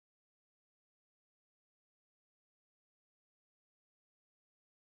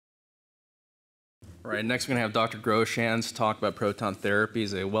All right, next we're going to have Dr. Grosshans talk about proton therapy.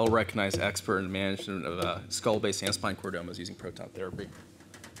 He's a well-recognized expert in the management of skull-based and spine chordomas using proton therapy.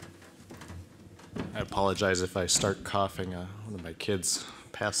 I apologize if I start coughing. One of my kids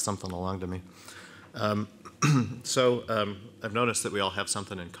passed something along to me. I've noticed that we all have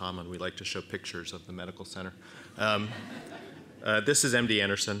something in common. We like to show pictures of the medical center. This is MD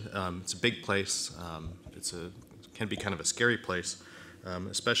Anderson. It's a big place. Can be kind of a scary place,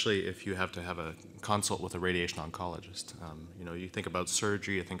 especially if you have to have a consult with a radiation oncologist. You think about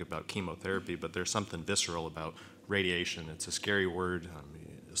surgery, you think about chemotherapy, but there's something visceral about radiation. It's a scary word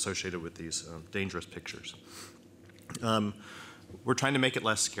associated with these dangerous pictures. We're trying to make it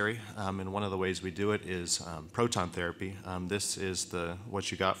less scary, and one of the ways we do it is proton therapy. This is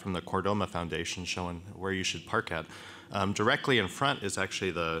what you got from the Chordoma Foundation, showing where you should park at. Directly in front is actually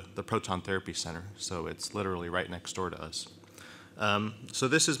the Proton Therapy Center, so it's literally right next door to us. So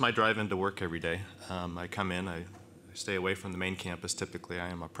this is my drive into work every day. I come in, I stay away from the main campus typically. I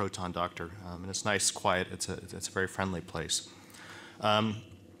am a proton doctor, and it's nice, quiet. It's a very friendly place.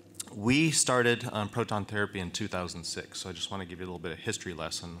 We started proton therapy in 2006, so I just want to give you a little bit of history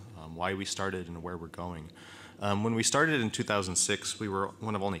lesson, why we started and where we're going. When we started in 2006, we were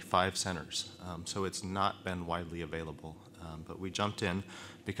one of only 5 centers, so it's not been widely available. But we jumped in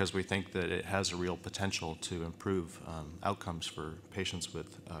because we think that it has a real potential to improve outcomes for patients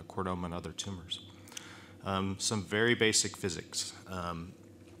with chordoma and other tumors. Some very basic physics.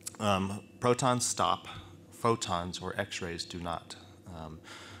 Protons stop, photons or X-rays do not.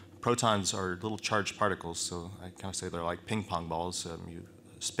 Protons are little charged particles, so I kind of say they're like ping pong balls. You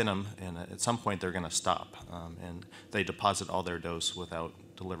spin them, and at some point they're going to stop, and they deposit all their dose without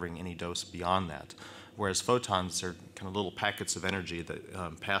delivering any dose beyond that. Whereas photons are kind of little packets of energy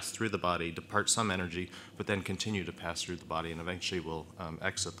that pass through the body, depart some energy, but then continue to pass through the body and eventually will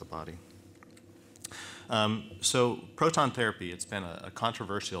exit the body. So proton therapy, it's been a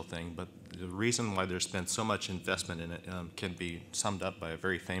controversial thing, but the reason why there's been so much investment in it can be summed up by a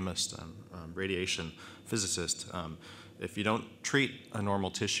very famous radiation physicist. If you don't treat a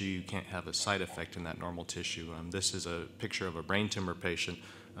normal tissue, you can't have a side effect in that normal tissue. This is a picture of a brain tumor patient.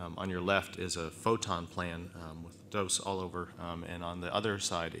 On your left is a photon plan with dose all over, and on the other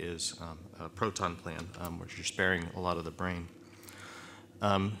side is a proton plan, which you're sparing a lot of the brain.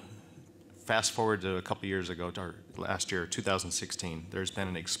 Fast forward to a couple years ago, or last year, 2016, there's been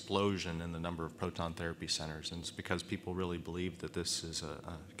an explosion in the number of proton therapy centers, and it's because people really believe that this is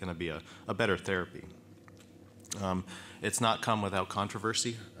going to be a better therapy. It's not come without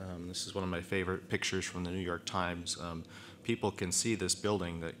controversy. This is one of my favorite pictures from the New York Times. People can see this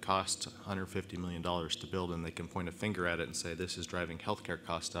building that cost $150 million to build, and they can point a finger at it and say, this is driving healthcare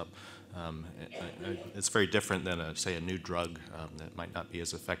costs up. It's very different than, say, a new drug that might not be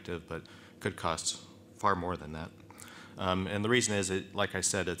as effective, but could cost far more than that. And the reason is, like I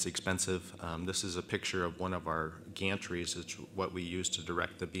said, it's expensive. This is a picture of one of our gantries. It's what we use to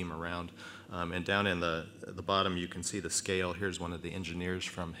direct the beam around. And down in the bottom, you can see the scale. Here's one of the engineers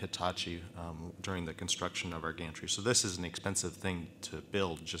from Hitachi during the construction of our gantry. So this is an expensive thing to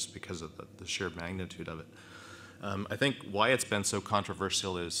build just because of the sheer magnitude of it. I think why it's been so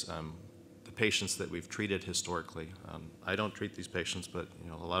controversial is the patients that we've treated historically. I don't treat these patients, but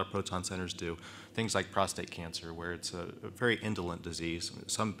a lot of proton centers do. Things like prostate cancer, where it's a very indolent disease.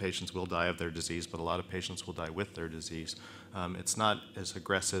 Some patients will die of their disease, but a lot of patients will die with their disease. It's not as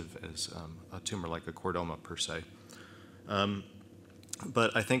aggressive as a tumor like a chordoma per se.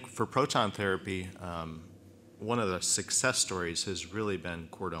 But I think for proton therapy, one of the success stories has really been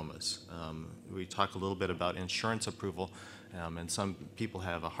chordomas. We talk a little bit about insurance approval, and some people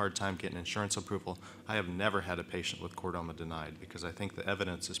have a hard time getting insurance approval. I have never had a patient with chordoma denied because I think the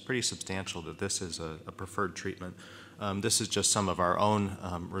evidence is pretty substantial that this is a preferred treatment. This is just some of our own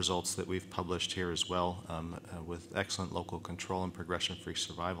results that we've published here as well, with excellent local control and progression-free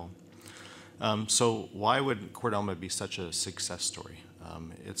survival. So why would chordoma be such a success story?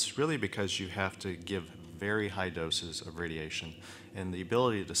 It's really because you have to give very high doses of radiation, and the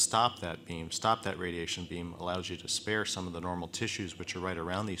ability to stop that beam, stop that radiation beam, allows you to spare some of the normal tissues which are right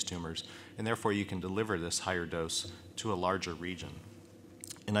around these tumors, and therefore you can deliver this higher dose to a larger region.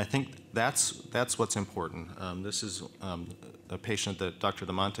 And I think that's what's important. This is a patient that Dr.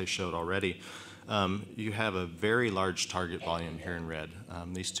 DeMonte showed already. You have a very large target volume here in red.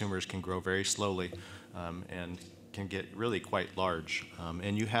 These tumors can grow very slowly and can get really quite large,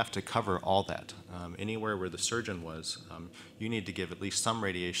 and you have to cover all that. Anywhere where the surgeon was, you need to give at least some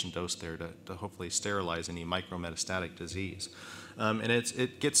radiation dose there to hopefully sterilize any micrometastatic disease. And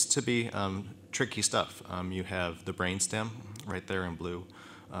it gets to be tricky stuff. You have the brainstem right there in blue.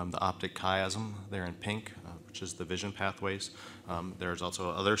 the optic chiasm there in pink, which is the vision pathways. There's also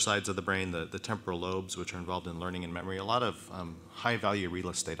other sides of the brain, the temporal lobes, which are involved in learning and memory. A lot of high-value real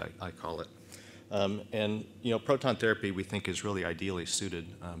estate, I call it. And proton therapy we think is really ideally suited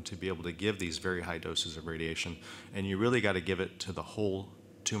to be able to give these very high doses of radiation, and you really got to give it to the whole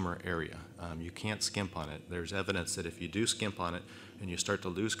tumor area. You can't skimp on it. There's evidence that if you do skimp on it and you start to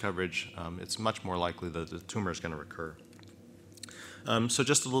lose coverage, it's much more likely that the tumor is going to recur. So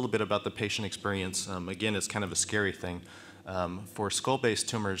just a little bit about the patient experience. Again, it's kind of a scary thing. For skull-based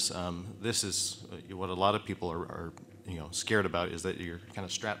tumors, this is what a lot of people are scared about, is that you're kind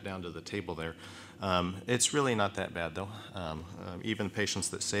of strapped down to the table there. It's really not that bad, though. Even patients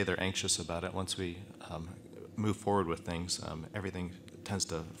that say they're anxious about it, once we move forward with things, everything tends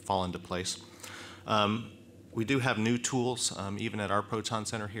to fall into place. We do have new tools, even at our proton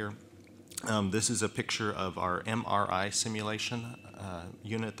center here. This is a picture of our MRI simulation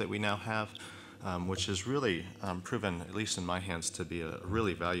unit that we now have, which has really proven, at least in my hands, to be a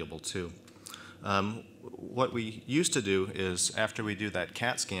really valuable tool. What we used to do is, after we do that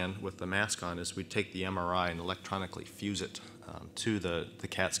CAT scan with the mask on, is we'd take the MRI and electronically fuse it to the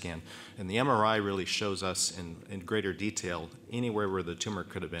CAT scan. And the MRI really shows us in greater detail anywhere where the tumor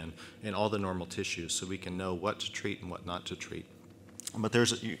could have been in all the normal tissues, so we can know what to treat and what not to treat. But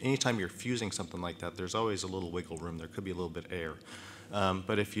anytime you're fusing something like that, there's always a little wiggle room. There could be a little bit of air.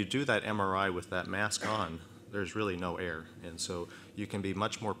 But if you do that MRI with that mask on, there's really no air. And so you can be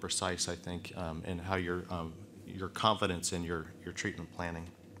much more precise, I think, in how your confidence in your treatment planning.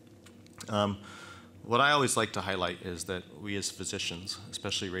 What I always like to highlight is that we as physicians,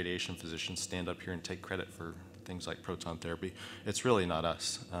 especially radiation physicians, stand up here and take credit for things like proton therapy. It's really not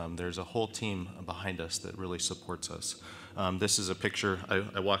us. There's a whole team behind us that really supports us. This is a picture.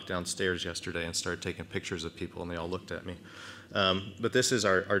 I walked downstairs yesterday and started taking pictures of people, and they all looked at me. But this is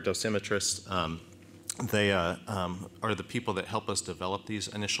our dosimetrists. They are the people that help us develop these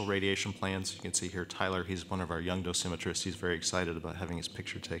initial radiation plans. You can see here Tyler, he's one of our young dosimetrists. He's very excited about having his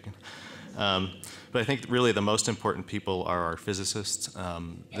picture taken. But I think really the most important people are our physicists.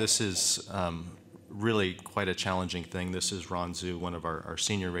 This is really quite a challenging thing. This is Ron Zhu, one of our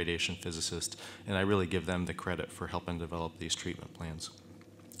senior radiation physicists, and I really give them the credit for helping develop these treatment plans.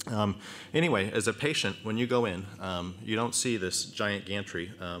 Anyway, as a patient, when you go in, you don't see this giant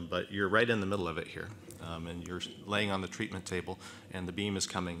gantry, but you're right in the middle of it here. And you're laying on the treatment table, and the beam is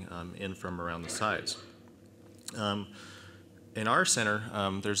coming in from around the sides. In our center,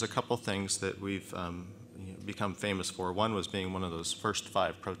 there's a couple things that we've become famous for. One was being one of those first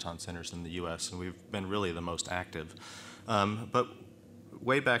 5 proton centers in the U.S., and we've been really the most active. But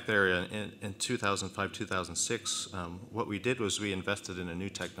way back there in 2005, 2006, what we did was we invested in a new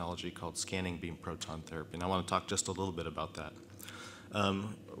technology called scanning beam proton therapy, and I want to talk just a little bit about that.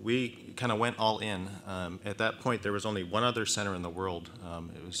 We kind of went all in. At that point, there was only one other center in the world.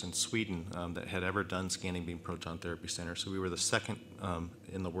 It was in Sweden that had ever done scanning beam proton therapy center, so we were the second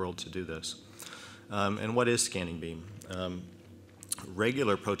in the world to do this. And what is scanning beam?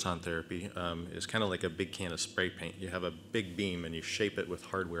 Regular proton therapy is kind of like a big can of spray paint. You have a big beam and you shape it with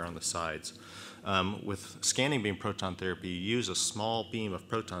hardware on the sides. With scanning beam proton therapy, you use a small beam of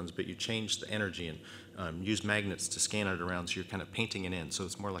protons, but you change the energy and use magnets to scan it around, so you're kind of painting it in, so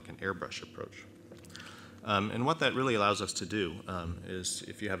it's more like an airbrush approach. And what that really allows us to do is,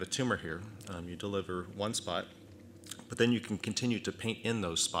 if you have a tumor here, you deliver one spot, but then you can continue to paint in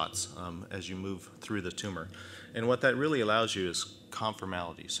those spots as you move through the tumor. And what that really allows you is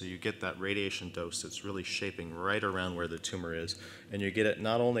conformality. So you get that radiation dose that's really shaping right around where the tumor is, and you get it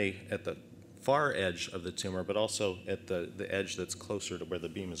not only at the far edge of the tumor, but also at the edge that's closer to where the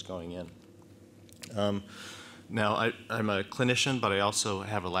beam is going in. Now, I'm a clinician, but I also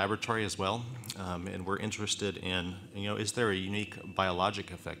have a laboratory as well, and we're interested in, is there a unique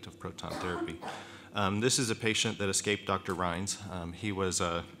biologic effect of proton therapy? This is a patient that escaped Dr. Rines. He was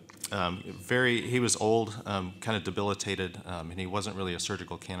he was old, kind of debilitated, and he wasn't really a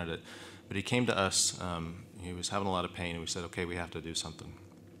surgical candidate. But he came to us. He was having a lot of pain, and we said, okay, we have to do something.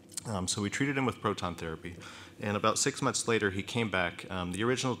 So we treated him with proton therapy, and about 6 months later, he came back. The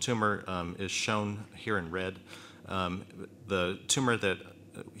original tumor is shown here in red. The tumor that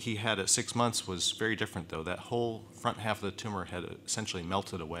he had at 6 months was very different, though. That whole front half of the tumor had essentially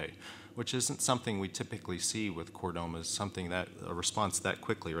melted away, which isn't something we typically see with chordomas, a response that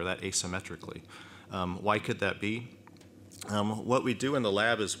quickly or that asymmetrically. Why could that be? What we do in the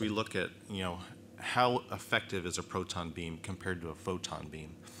lab is we look at, how effective is a proton beam compared to a photon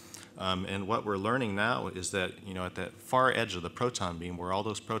beam. And what we're learning now is that, at that far edge of the proton beam where all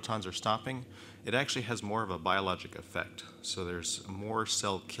those protons are stopping, it actually has more of a biologic effect. So there's more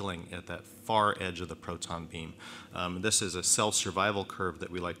cell killing at that far edge of the proton beam. This is a cell survival curve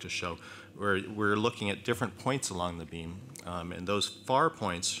that we like to show, where we're looking at different points along the beam, and those far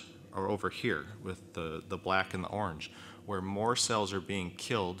points are over here with the black and the orange, where more cells are being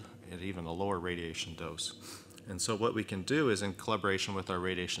killed at even a lower radiation dose. And so what we can do is, in collaboration with our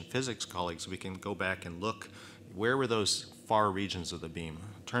radiation physics colleagues, we can go back and look, where were those far regions of the beam?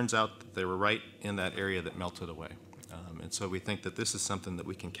 Turns out that they were right in that area that melted away. And so we think that this is something that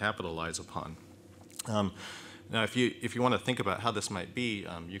we can capitalize upon. Now, if you want to think about how this might be,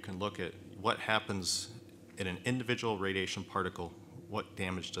 you can look at what happens in an individual radiation particle. What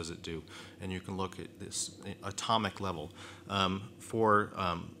damage does it do? And you can look at this atomic level. For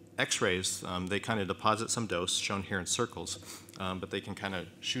X-rays, they kind of deposit some dose, shown here in circles, but they can kind of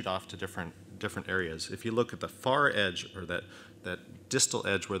shoot off to different areas. If you look at the far edge, or that distal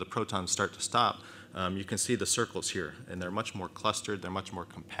edge where the protons start to stop, you can see the circles here, and they're much more clustered, they're much more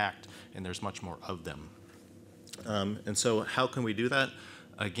compact, and there's much more of them. And so how can we do that?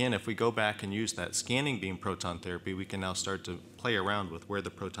 Again, if we go back and use that scanning beam proton therapy, we can now start to play around with where the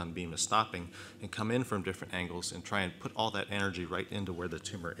proton beam is stopping and come in from different angles and try and put all that energy right into where the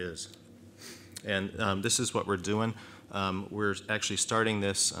tumor is. And this is what we're doing. We're actually starting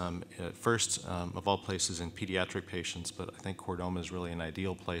this at first, of all places, in pediatric patients, but I think chordoma is really an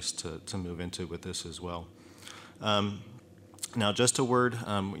ideal place to move into with this as well. Now, just a word,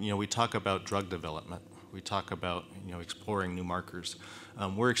 we talk about drug development. We talk about exploring new markers.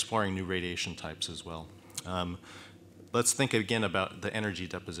 We're exploring new radiation types as well. Let's think again about the energy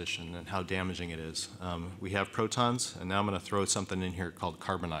deposition and how damaging it is. We have protons, and now I'm going to throw something in here called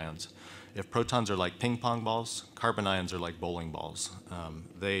carbon ions. If protons are like ping pong balls, carbon ions are like bowling balls.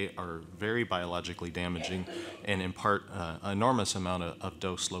 They are very biologically damaging and impart an enormous amount of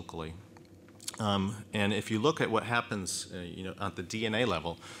dose locally. And if you look at what happens at the DNA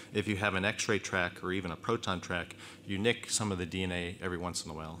level, if you have an X-ray track or even a proton track, you nick some of the DNA every once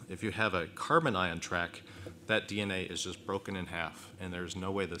in a while. If you have a carbon ion track, that DNA is just broken in half, and there's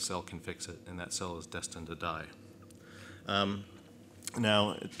no way the cell can fix it, and that cell is destined to die.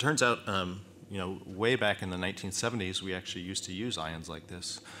 Now, it turns out, way back in the 1970s, we actually used to use ions like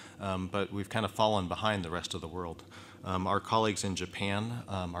this, but we've kind of fallen behind the rest of the world. Our colleagues in Japan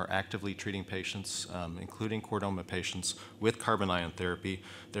are actively treating patients, including chordoma patients, with carbon ion therapy.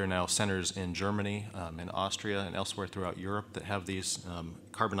 There are now centers in Germany, in Austria, and elsewhere throughout Europe that have these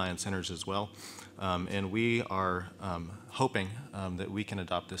carbon ion centers as well. And we are hoping that we can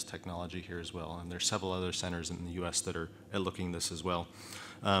adopt this technology here as well. And there's several other centers in the US that are looking at this as well.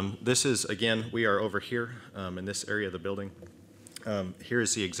 This is, again, we are over here in this area of the building. Here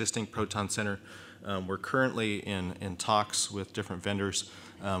is the existing proton center. We're currently in talks with different vendors.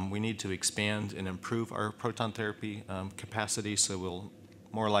 We need to expand and improve our proton therapy capacity, so we'll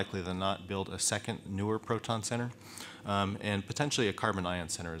more likely than not build a second, newer proton center, and potentially a carbon ion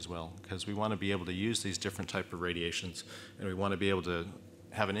center as well, because we want to be able to use these different type of radiations, and we want to be able to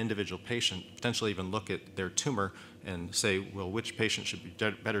have an individual patient potentially even look at their tumor and say, well, which patient should be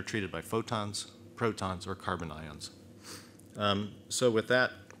better treated by photons, protons, or carbon ions. So with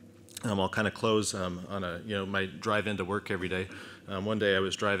that, I'll kind of close on my drive into work every day. One day I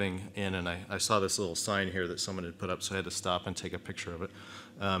was driving in and I saw this little sign here that someone had put up, so I had to stop and take a picture of it.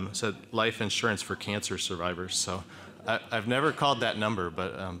 It said life insurance for cancer survivors. So I've never called that number,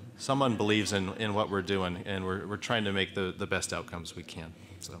 but someone believes in what we're doing, and we're trying to make the best outcomes we can.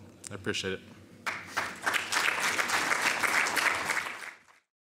 So I appreciate it.